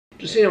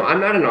Just so you know, I'm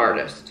not an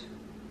artist.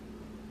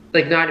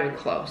 Like, not even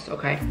close,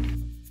 okay?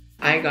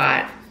 I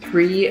got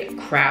 3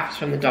 crafts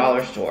from the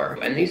dollar store,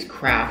 and these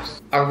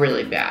crafts are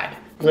really bad.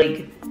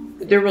 Like,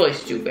 they're really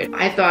stupid.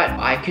 I thought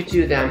I could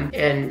do them,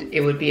 and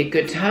it would be a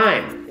good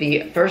time.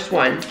 The first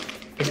one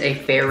is a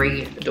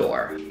fairy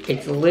door.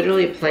 It's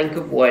literally a plank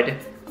of wood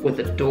with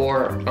a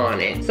door on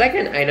it.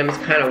 Second item is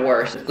kind of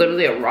worse. It's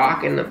literally a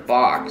rock in the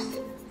box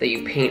that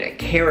you paint a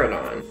carrot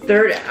on.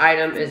 Third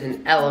item is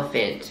an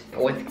elephant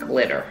with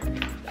glitter.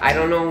 I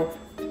don't know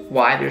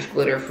why there's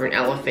glitter for an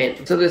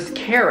elephant. So this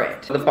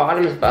carrot, the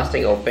bottom is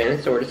busting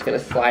open, so we're just gonna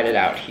slide it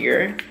out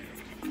here.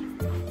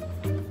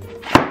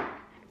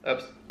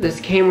 Oops. This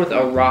came with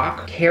a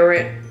rock,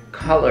 carrot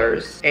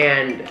colors,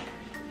 and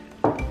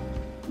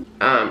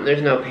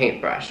there's no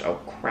paintbrush. Oh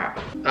crap.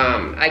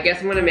 I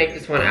guess I'm gonna make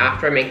this one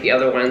after I make the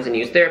other ones and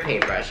use their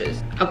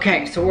paintbrushes.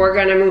 Okay, so we're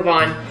gonna move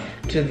on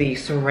to the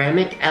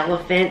ceramic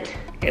elephant,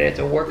 and it's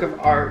a work of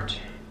art,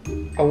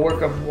 a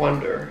work of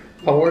wonder,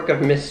 a work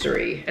of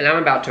mystery, and I'm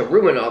about to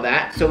ruin all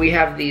that. So we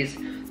have these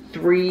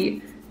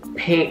 3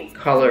 paint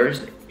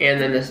colors,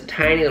 and then this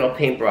tiny little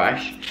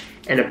paintbrush,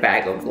 and a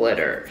bag of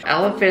glitter.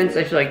 Elephants,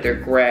 I feel like they're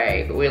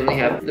gray, but we only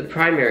have the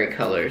primary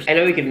colors. I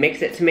know we could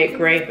mix it to make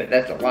gray, but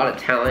that's a lot of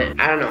talent.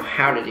 I don't know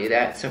how to do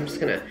that, so I'm just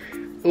gonna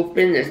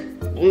open this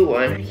blue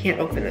one. I can't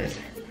open this.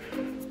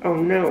 Oh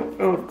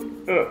no,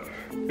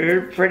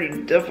 they're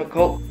pretty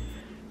difficult.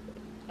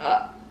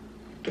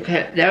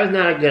 Okay, that was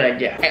not a good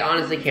idea. I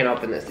honestly can't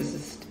open this. This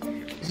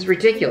is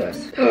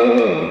ridiculous.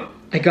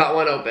 I got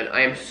one open.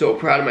 I am so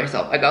proud of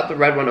myself. I got the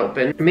red one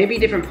open. Maybe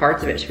different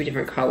parts of it should be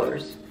different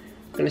colors.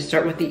 I'm gonna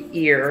start with the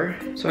ear.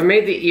 So I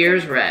made the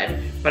ears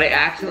red, but I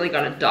accidentally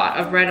got a dot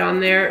of red on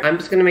there. I'm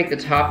just gonna make the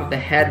top of the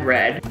head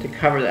red to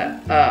cover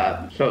that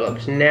up so it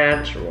looks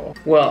natural.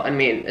 Well, I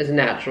mean, as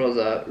natural as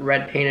a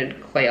red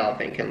painted clay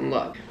elephant can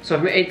look. So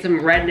I've made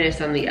some redness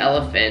on the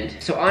elephant.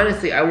 So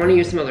honestly, I wanna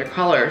use some other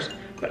colors,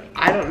 but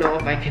I don't know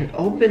if I can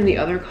open the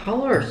other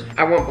colors.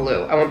 I want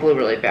blue. I want blue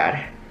really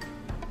bad.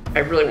 I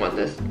really want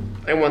this.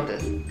 I want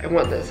this. I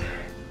want this.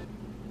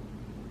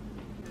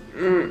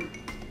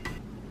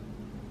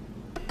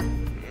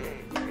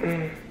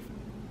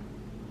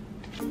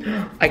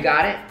 I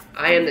got it.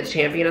 I am the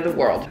champion of the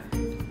world.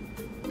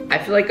 I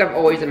feel like I've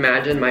always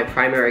imagined my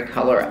primary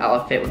color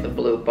elephant with a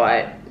blue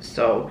butt,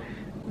 so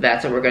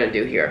that's what we're gonna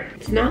do here.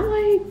 It's not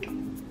like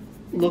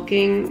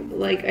looking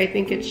like I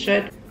think it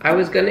should. I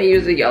was gonna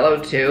use a yellow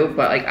too,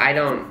 but like I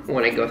don't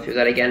want to go through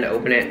that again to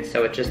open it,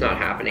 so it's just not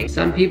happening.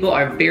 Some people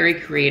are very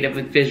creative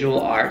with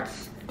visual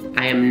arts.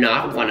 I am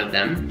not one of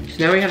them.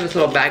 So now we have this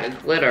little bag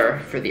of glitter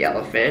for the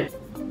elephant.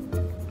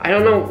 I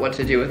don't know what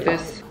to do with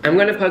this. I'm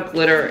gonna put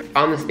glitter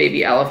on this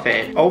baby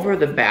elephant over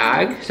the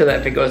bag so that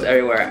if it goes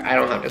everywhere, I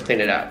don't have to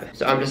clean it up.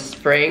 So I'm just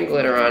spraying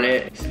glitter on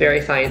it. It's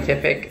very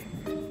scientific,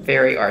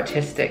 very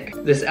artistic.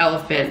 This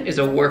elephant is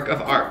a work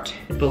of art.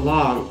 It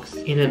belongs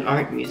in an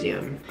art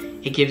museum.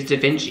 It gives Da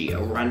Vinci a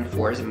run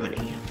for his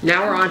money.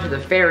 Now we're on to the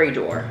fairy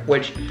door,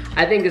 which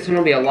I think this one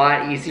will be a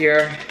lot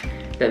easier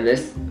than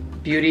this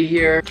beauty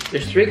here.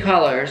 There's 3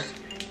 colors,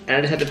 and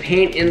I just have to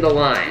paint in the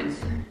lines.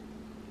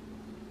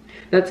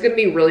 That's gonna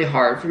be really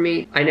hard for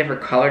me. I never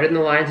colored in the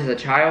lines as a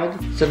child.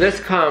 So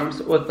this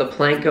comes with the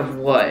plank of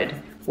wood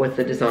with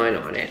the design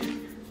on it.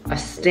 A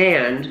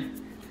stand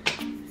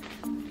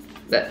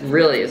that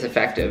really is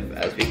effective,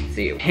 as we can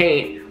see.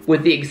 Paint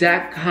with the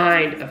exact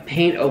kind of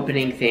paint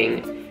opening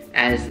thing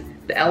as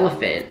the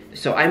elephant,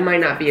 so I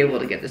might not be able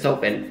to get this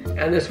open.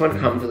 And this one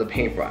comes with a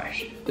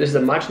paintbrush. This is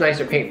a much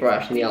nicer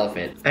paintbrush than the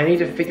elephant. I need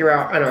to figure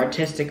out an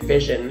artistic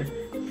vision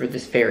for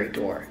this fairy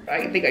door.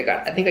 I think I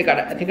got it. I think I got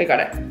it. I think I got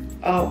it.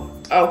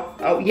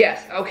 Oh,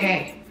 yes,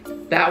 okay.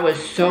 That was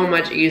so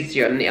much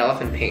easier than the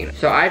elephant paint.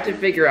 So I have to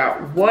figure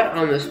out what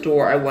on this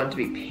door I want to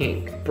be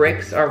pink.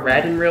 Bricks are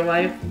red in real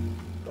life.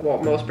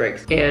 Well, most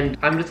bricks. And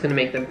I'm just gonna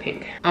make them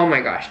pink. Oh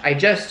my gosh, I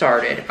just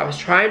started. I was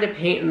trying to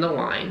paint in the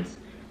lines,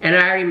 and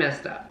I already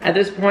messed up. At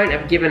this point,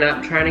 I've given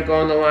up trying to go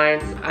on the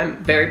lines. I'm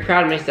very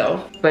proud of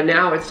myself, but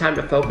now it's time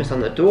to focus on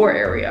the door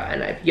area,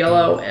 and I have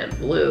yellow and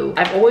blue.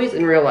 I've always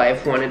in real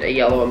life wanted a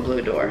yellow and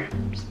blue door.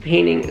 Just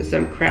painting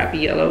some crappy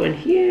yellow in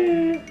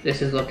here.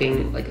 This is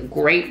looking like a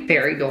great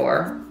fairy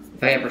door,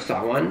 if I ever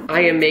saw one.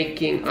 I am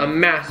making a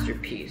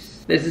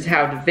masterpiece. This is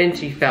how Da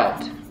Vinci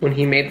felt when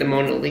he made the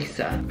Mona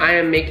Lisa. I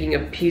am making a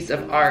piece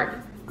of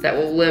art that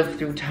will live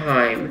through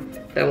time,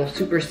 that will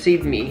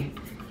supersede me,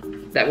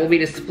 that will be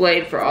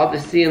displayed for all to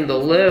see in the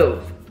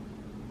Louvre.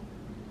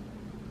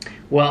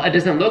 Well, it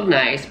doesn't look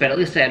nice, but at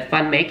least I had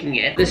fun making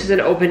it. This is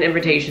an open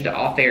invitation to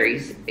all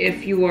fairies.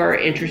 If you are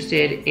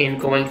interested in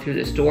going through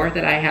this door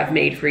that I have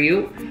made for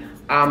you,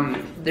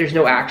 there's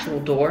no actual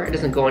door, it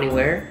doesn't go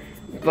anywhere,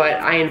 but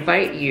I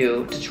invite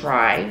you to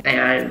try,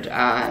 and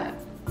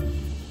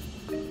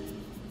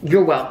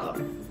you're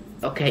welcome.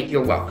 Okay,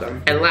 you're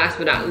welcome. And last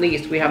but not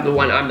least, we have the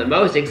one I'm the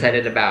most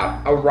excited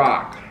about, a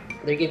rock.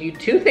 They give you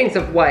 2 things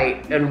of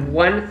white and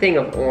 1 thing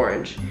of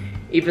orange,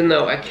 even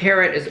though a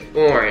carrot is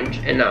orange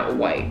and not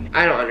white.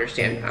 I don't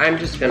understand. I'm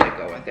just gonna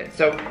go with it.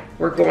 So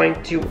we're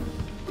going to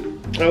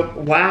Oh,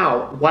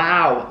 wow,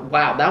 wow,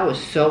 wow, that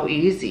was so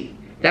easy.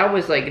 That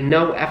was like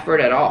no effort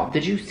at all.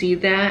 Did you see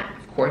that?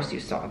 Of course you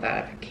saw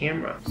that at the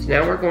camera. So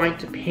now we're going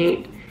to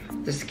paint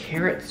this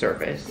carrot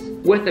surface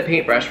with the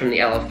paintbrush from the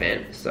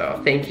elephant. So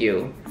thank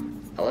you,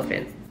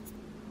 elephant.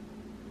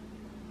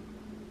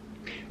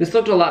 This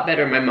looked a lot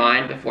better in my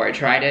mind before I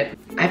tried it.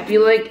 I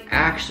feel like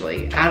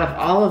actually, out of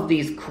all of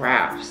these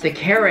crafts, the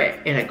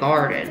carrot in a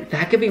garden,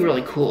 that could be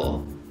really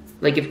cool.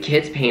 Like if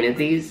kids painted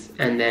these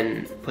and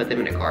then put them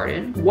in a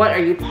garden, what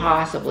are you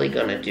possibly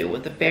gonna do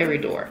with the fairy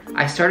door?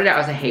 I started out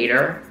as a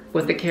hater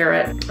with the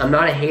carrot. I'm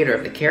not a hater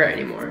of the carrot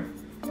anymore.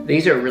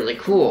 These are really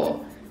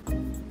cool.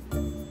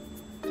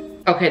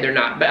 Okay, they're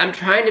not, but I'm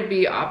trying to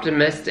be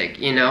optimistic,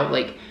 you know?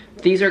 Like,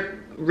 these are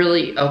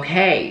really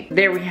okay.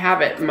 There we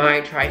have it,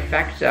 my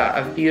trifecta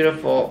of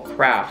beautiful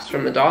crafts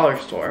from the dollar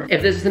store.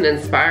 If this doesn't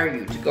inspire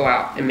you to go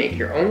out and make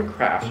your own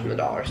crafts from the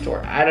dollar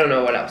store, I don't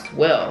know what else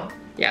will.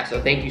 Yeah,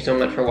 so thank you so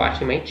much for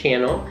watching my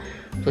channel.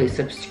 Please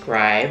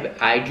subscribe.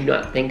 I do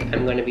not think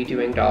I'm going to be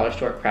doing dollar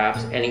store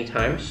crafts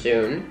anytime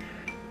soon,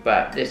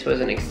 but this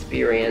was an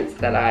experience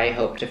that I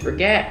hope to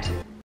forget.